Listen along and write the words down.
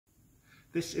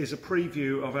This is a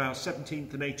preview of our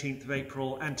 17th and 18th of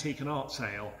April antique and art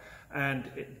sale, and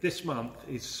this month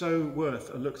is so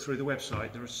worth a look through the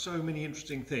website. There are so many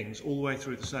interesting things all the way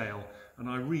through the sale, and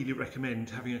I really recommend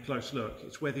having a close look.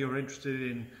 It's whether you're interested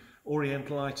in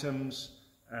oriental items,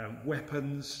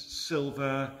 weapons,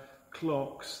 silver,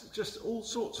 clocks, just all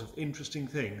sorts of interesting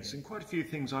things, and quite a few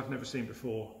things I've never seen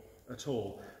before at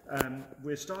all.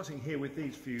 We're starting here with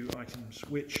these few items,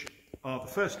 which are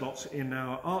the first lots in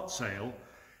our art sale,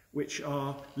 which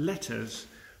are letters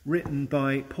written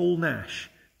by Paul Nash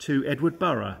to Edward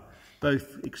Burrough,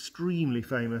 both extremely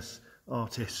famous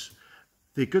artists.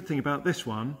 The good thing about this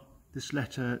one, this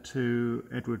letter to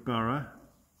Edward Burrough,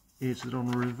 is that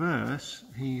on the reverse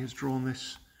he has drawn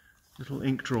this little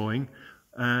ink drawing.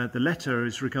 The letter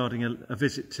is regarding a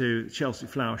visit to the Chelsea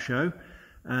Flower Show,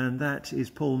 and that is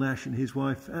Paul Nash and his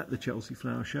wife at the Chelsea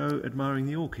Flower Show admiring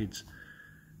the orchids.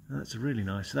 That's really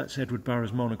nice. That's Edward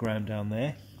Burrough's monogram down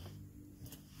there.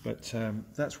 But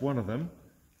that's one of them.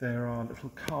 There are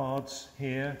little cards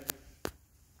here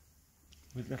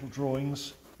with little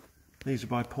drawings. These are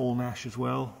by Paul Nash as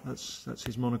well. That's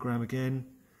his monogram again.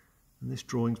 And this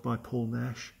drawing's by Paul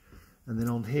Nash. And then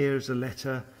on here is a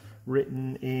letter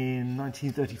written in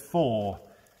 1934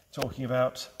 talking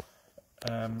about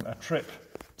a trip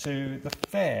to the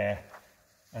fair.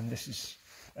 And this is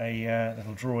a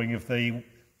little drawing of the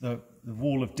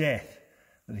Wall of Death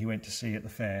that he went to see at the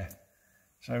fair.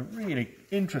 So really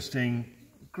interesting,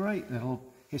 great little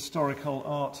historical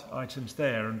art items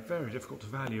there, and very difficult to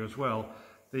value as well.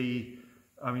 A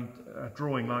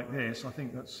drawing like this, I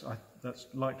think that's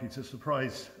likely to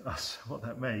surprise us what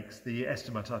that makes. The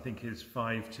estimate I think is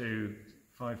 500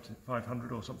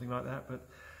 or something like that, but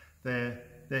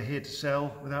they're here to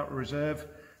sell without a reserve.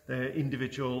 They're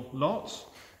individual lots.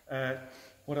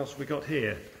 What else have we got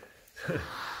here?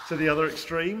 To the other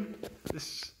extreme,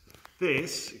 this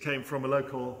came from a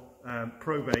local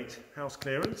probate house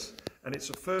clearance, and it's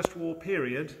a First War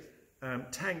period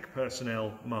tank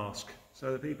personnel mask.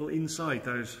 So the people inside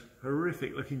those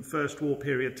horrific looking First War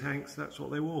period tanks, that's what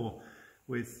they wore,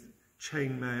 with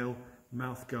chainmail,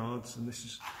 mouth guards, and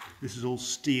this is all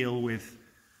steel with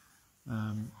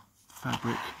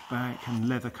fabric back and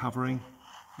leather covering.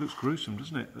 Looks gruesome,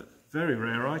 doesn't it? But very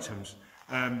rare items.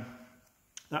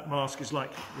 That mask is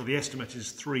like, well, the estimate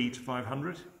is 300 to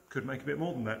 500. Could make a bit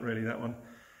more than that, really, that one.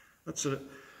 That's a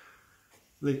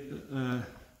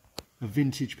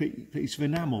vintage piece of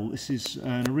enamel. This is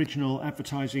an original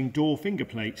advertising door finger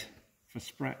plate for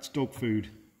Spratt's dog food.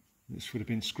 This would have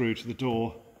been screwed to the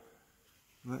door.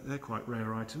 They're quite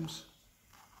rare items.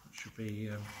 That should be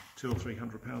 £200 or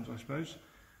 £300, I suppose.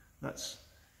 That's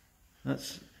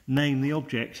Name the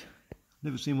Object.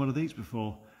 Never seen one of these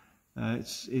before.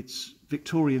 It's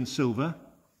Victorian silver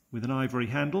with an ivory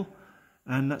handle,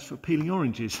 and that's for peeling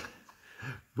oranges.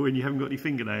 When you haven't got any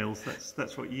fingernails,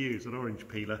 that's what you use, an orange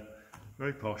peeler.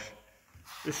 Very posh.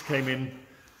 This came in,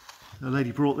 a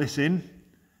lady brought this in,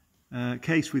 a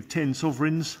case with 10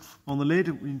 sovereigns on the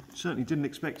lid. We certainly didn't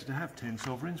expect it to have 10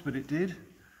 sovereigns, but it did.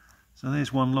 So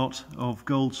there's one lot of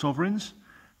gold sovereigns.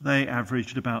 They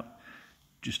averaged about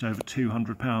just over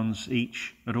 £200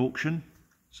 each at auction.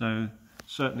 So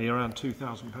certainly around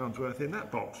 £2,000 worth in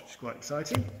that box, which is quite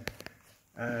exciting.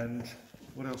 And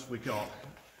what else have we got?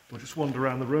 We'll just wander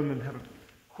around the room and have a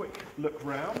quick look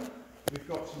round. We've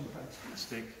got some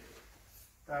fantastic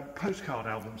postcard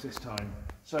albums this time.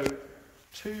 So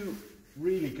two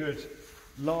really good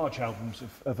large albums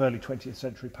of early 20th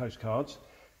century postcards.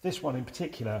 This one in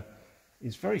particular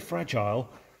is very fragile.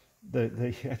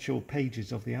 The actual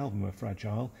pages of the album are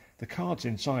fragile. The cards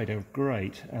inside are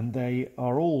great, and they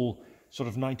are all sort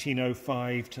of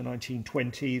 1905 to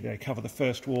 1920. They cover the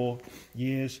First War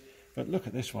years. But look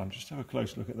at this one, just have a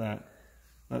close look at that.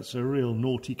 That's a real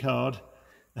naughty card.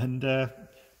 And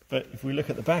but if we look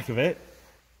at the back of it,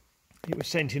 it was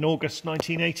sent in August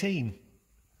 1918.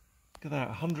 Look at that,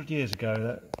 100 years ago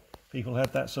that people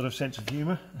had that sort of sense of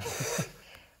humour.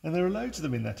 And there are loads of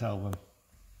them in that album.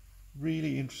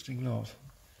 Really interesting lot.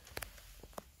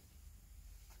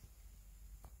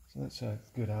 So that's a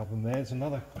good album there. There's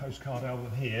another postcard album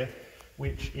here,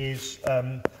 which is,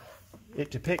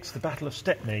 it depicts the Battle of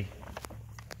Stepney,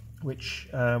 which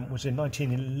was in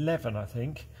 1911, I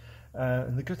think.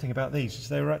 And the good thing about these is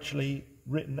they were actually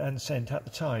written and sent at the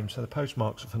time, so the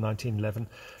postmarks are for 1911.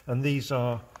 And these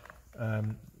are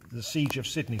the Siege of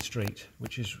Sydney Street,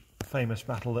 which is a famous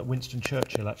battle that Winston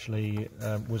Churchill actually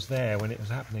was there when it was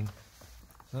happening.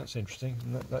 So that's interesting.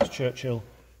 And that's Churchill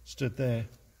stood there.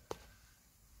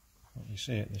 You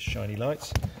see it, the shiny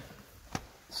lights.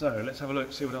 So let's have a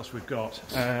look, see what else we've got.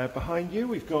 Behind you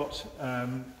we've got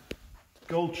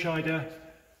gold China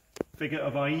figure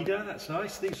of Aida, that's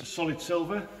nice. These are solid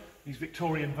silver, these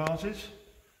Victorian vases.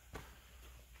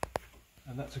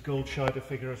 And that's a gold China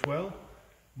figure as well.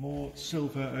 More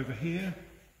silver over here.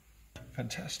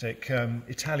 Fantastic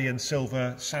Italian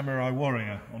silver samurai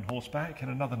warrior on horseback,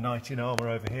 and another knight in armour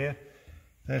over here.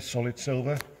 There's solid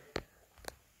silver.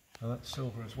 Oh, that's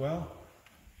silver as well.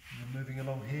 And moving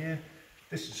along here.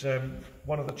 This is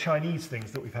one of the Chinese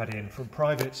things that we've had in from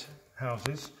private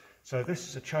houses. So this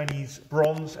is a Chinese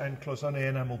bronze and cloisonne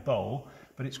enamel bowl,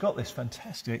 but it's got this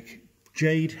fantastic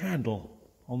jade handle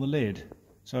on the lid.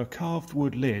 So a carved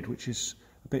wood lid, which is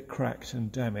a bit cracked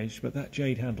and damaged, but that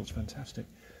jade handle's fantastic.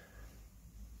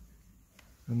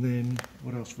 And then,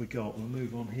 what else have we got? We'll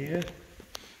move on here.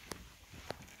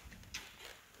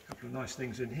 A couple of nice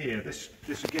things in here. This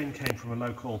again came from a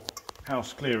local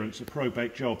house clearance, a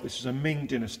probate job. This is a Ming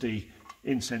Dynasty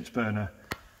incense burner.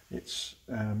 It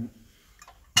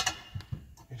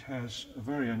has a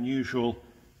very unusual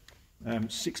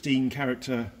 16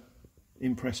 character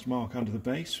impressed mark under the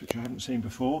base, which I haven't seen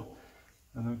before.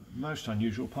 And the most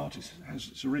unusual part is it has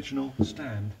its original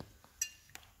stand.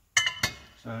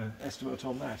 So estimate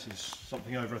on that is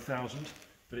something over 1,000,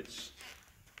 but it's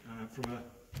from a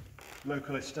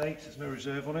local estate. There's no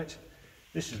reserve on it.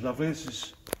 This is lovely. This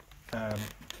is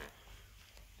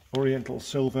oriental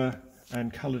silver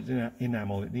and coloured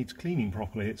enamel. It needs cleaning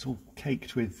properly. It's all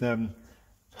caked with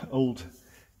old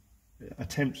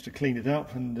attempts to clean it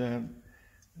up, and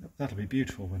that'll be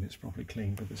beautiful when it's properly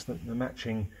cleaned. But there's the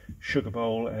matching sugar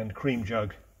bowl and cream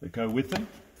jug that go with them.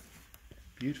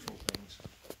 Beautiful things.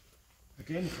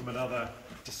 Again from another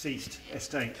deceased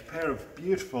estate, a pair of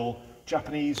beautiful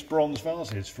Japanese bronze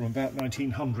vases from about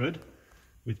 1900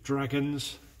 with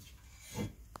dragons.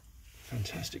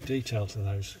 Fantastic detail to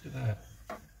those, look at that.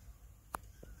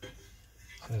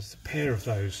 So there's a pair of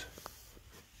those,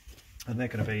 and they're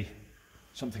going to be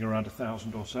something around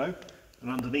 1,000 or so. And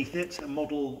underneath it, a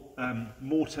model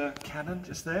mortar cannon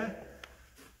just there.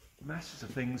 Masses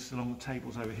of things along the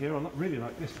tables over here. I really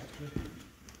like this actually.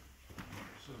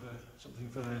 Sort of something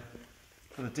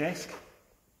for the desk.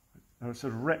 A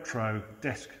sort of retro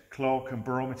desk clock and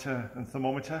barometer and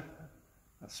thermometer.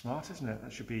 That's smart, isn't it?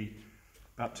 That should be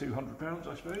about £200,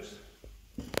 I suppose.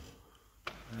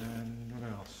 And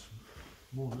what else?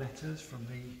 More letters from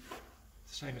the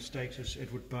same estate as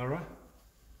Edward Burrough.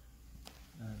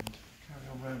 And carry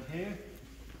on round here.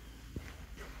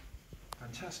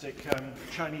 Fantastic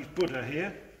Chinese Buddha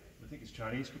here. I think it's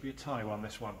Chinese, could be a Thai one,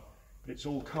 this one. But it's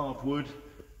all carved wood,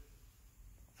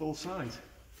 full size.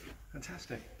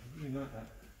 Fantastic, I really like that.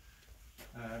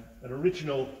 An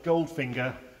original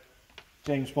Goldfinger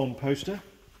James Bond poster.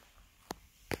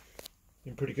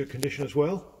 In pretty good condition as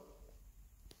well.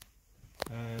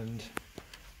 And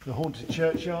the Haunted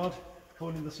Churchyard,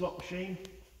 coin in the slot machine.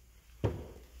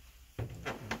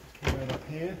 Carry on up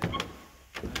here.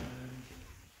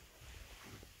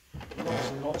 And lots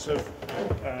and lots of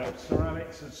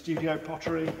ceramics and studio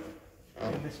pottery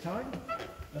in this time.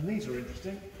 And these are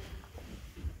interesting.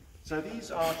 So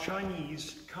these are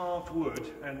Chinese carved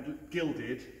wood and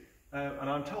gilded, and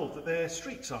I'm told that they're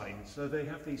street signs. So they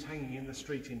have these hanging in the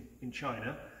street in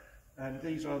China, and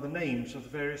these are the names of the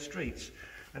various streets.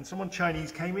 And someone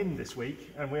Chinese came in this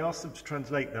week, and we asked them to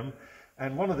translate them,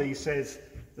 and one of these says,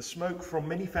 "The smoke from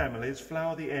many families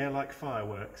flower the air like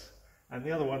fireworks," and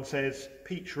the other one says,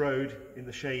 "Peach Road in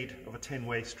the shade of a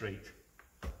 10-way street."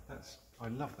 I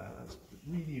love that, that's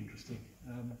really interesting.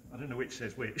 I don't know which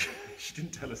says which, she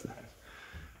didn't tell us that.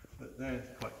 But they're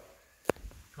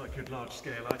quite good large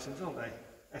scale items, aren't they?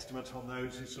 Estimate on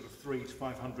those is sort of 300 to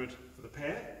 500 for the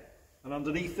pair. And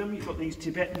underneath them you've got these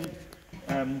Tibetan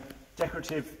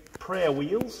decorative prayer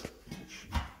wheels, which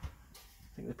I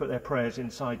think they put their prayers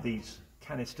inside these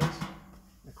canisters.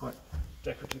 They're quite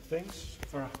decorative things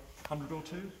for 100 or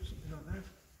two, something like that.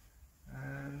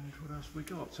 And what else have we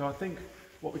got? So I think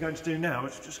what we're going to do now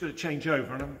is just going to change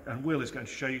over, and Will is going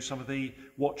to show you some of the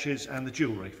watches and the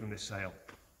jewellery from this sale.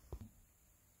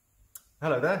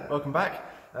 Hello there, welcome back.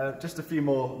 Just a few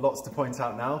more lots to point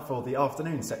out now for the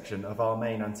afternoon section of our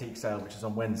main antique sale, which is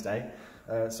on Wednesday.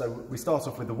 So we start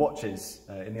off with the watches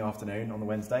in the afternoon on the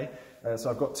Wednesday. So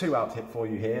I've got two out for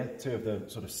you here, two of the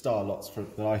sort of star lots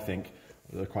that I think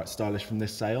are quite stylish from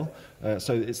this sale.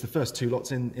 So it's the first two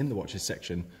lots in the watches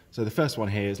section. So the first one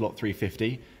here is lot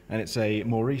 350, and it's a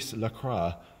Maurice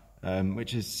Lacroix,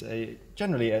 which is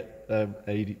generally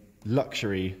a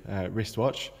luxury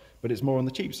wristwatch, but it's more on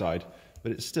the cheap side.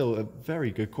 But it's still a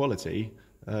very good quality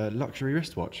luxury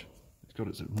wristwatch. It's got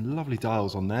its lovely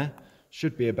dials on there.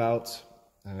 Should be about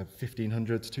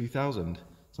 1,500 to 2,000,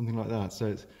 something like that. So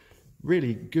it's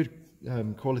really good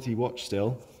quality watch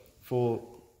still for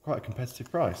quite a competitive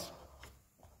price.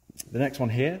 The next one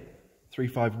here,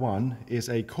 351, is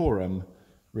a Quorum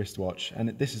wristwatch, and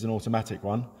this is an automatic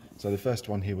one. So the first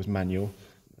one here was manual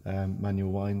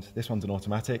wind. This one's an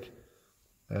automatic,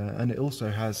 and it also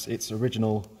has its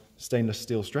original stainless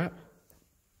steel strap,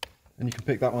 and you can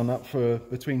pick that one up for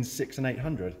between £600 and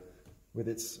 £800 with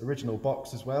its original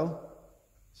box as well.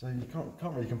 So you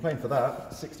can't really complain for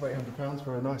that. £600 to £800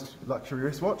 for a nice luxury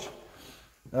wristwatch.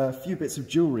 A few bits of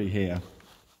jewellery here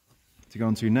to go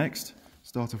on to next.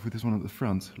 Start off with this one at the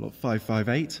front, lot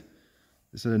 558.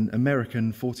 It's an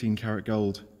American 14 karat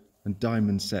gold and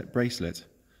diamond set bracelet.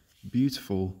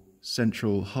 Beautiful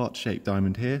central heart-shaped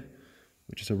diamond here,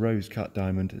 which is a rose cut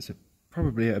diamond. It's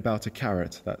probably about a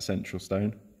carat, that central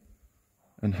stone.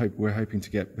 And we're hoping to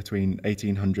get between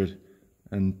 1,800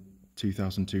 and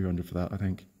 2,200 for that, I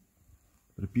think.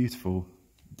 But a beautiful,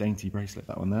 dainty bracelet,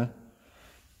 that one there.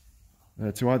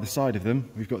 To either side of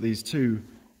them, we've got these two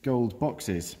gold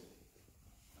boxes,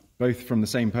 both from the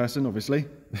same person, obviously,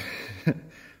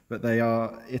 but they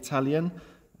are Italian,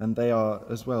 and they are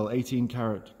as well 18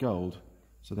 karat gold.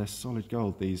 So they're solid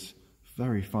gold, these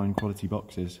very fine quality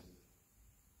boxes.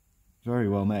 Very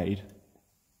well made.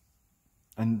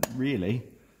 And really,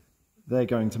 they're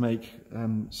going to make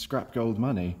scrap gold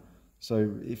money.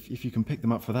 So if you can pick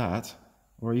them up for that,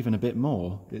 or even a bit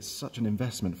more, it's such an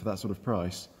investment for that sort of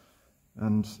price.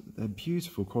 And they're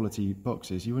beautiful quality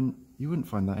boxes. You wouldn't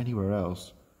find that anywhere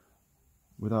else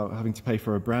without having to pay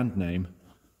for a brand name.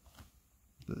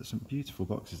 There's some beautiful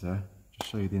boxes there. Just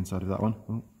show you the inside of that one.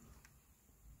 Oh.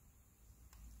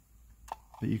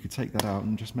 But you could take that out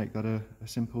and just make that a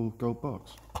simple gold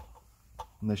box.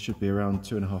 And they should be around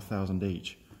 2,500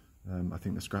 each. I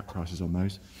think the scrap price is on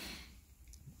those.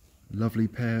 Lovely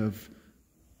pair of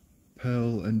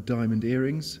pearl and diamond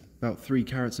earrings. About 3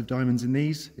 carats of diamonds in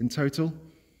these in total.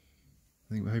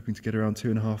 I think we're hoping to get around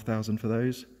 2,500 for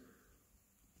those.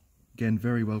 Again,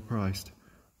 very well priced.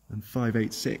 And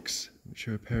 586, which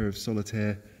are a pair of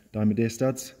solitaire diamond ear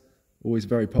studs. Always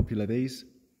very popular, these.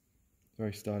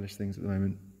 Very stylish things at the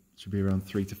moment. Should be around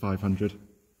 300 to 500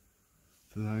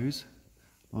 for those.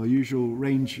 Our usual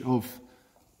range of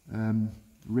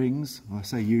rings. Well, I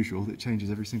say usual, it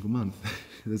changes every single month.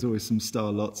 There's always some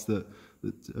star lots that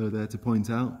are there to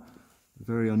point out. A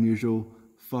very unusual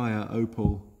fire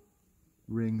opal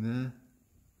ring there.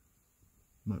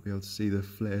 Might be able to see the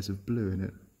flares of blue in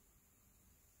it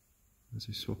as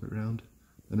you swap it round.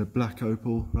 And a black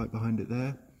opal right behind it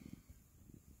there.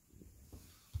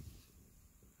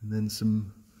 And then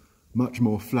some much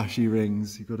more flashy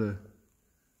rings. You've got a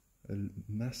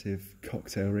massive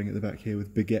cocktail ring at the back here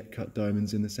with baguette cut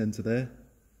diamonds in the centre there.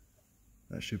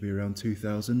 That should be around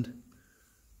 2,000.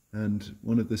 And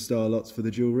one of the star lots for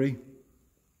the jewellery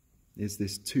is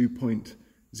this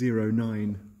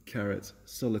 2.09 carat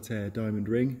solitaire diamond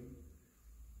ring.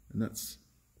 And that's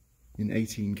in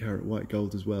 18 karat white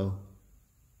gold as well.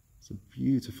 It's a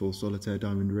beautiful solitaire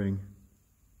diamond ring.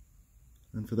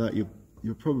 And for that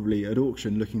you're probably at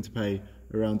auction looking to pay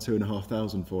around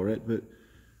 2,500 for it, but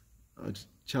I'd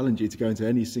challenge you to go into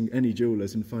any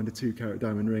jewellers and find a 2 carat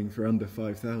diamond ring for under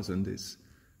 5,000. It's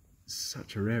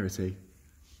such a rarity.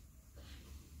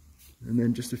 And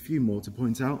then just a few more to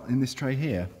point out in this tray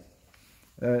here.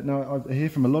 Now I hear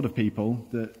from a lot of people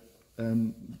that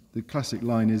the classic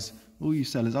line is, all you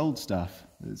sell is old stuff.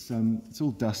 It's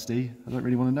all dusty, I don't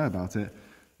really want to know about it.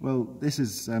 Well, this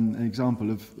is an example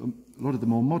of a lot of the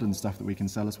more modern stuff that we can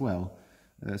sell as well.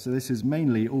 So this is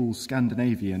mainly all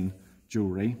Scandinavian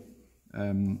jewellery,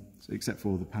 except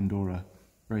for the Pandora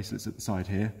bracelets at the side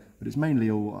here, but it's mainly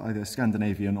all either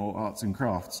Scandinavian or arts and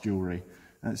crafts jewellery.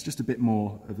 And it's just a bit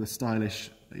more of the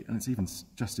stylish, and it's even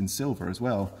just in silver as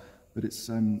well, but it's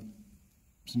some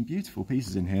beautiful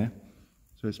pieces in here.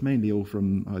 So it's mainly all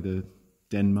from either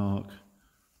Denmark.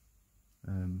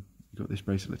 You've got this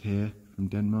bracelet here from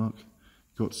Denmark.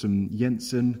 You've got some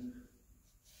Jensen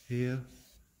here,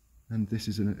 and this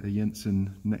is a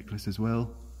Jensen necklace as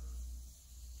well.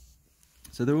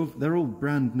 So they're all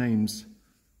brand names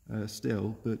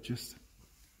still, but just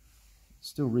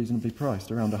still reasonably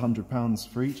priced, around £100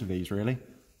 for each of these, really.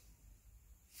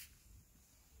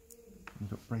 You've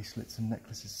got bracelets and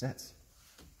necklaces sets,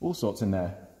 all sorts in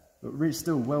there, but really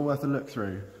still well worth a look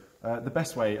through. The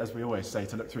best way, as we always say,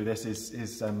 to look through this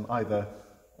is either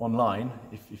online,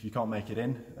 if you can't make it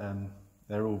in.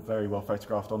 They're all very well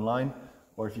photographed online,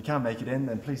 or if you can make it in,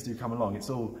 then please do come along. It's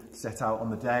all set out on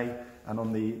the day and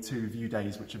on the 2 view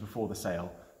days which are before the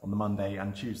sale, on the Monday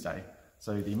and Tuesday.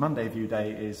 So the Monday view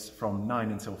day is from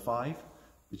 9 until 5,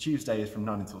 the Tuesday is from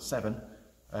 9 until 7,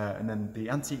 And then the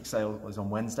antique sale is on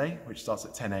Wednesday, which starts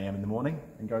at 10 AM in the morning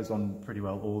and goes on pretty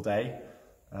well all day.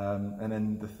 And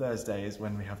then the Thursday is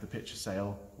when we have the picture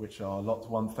sale, which are lots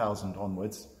 1,000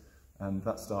 onwards, and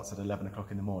that starts at 11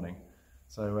 o'clock in the morning.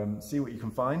 So see what you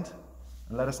can find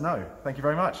and let us know. Thank you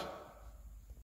very much.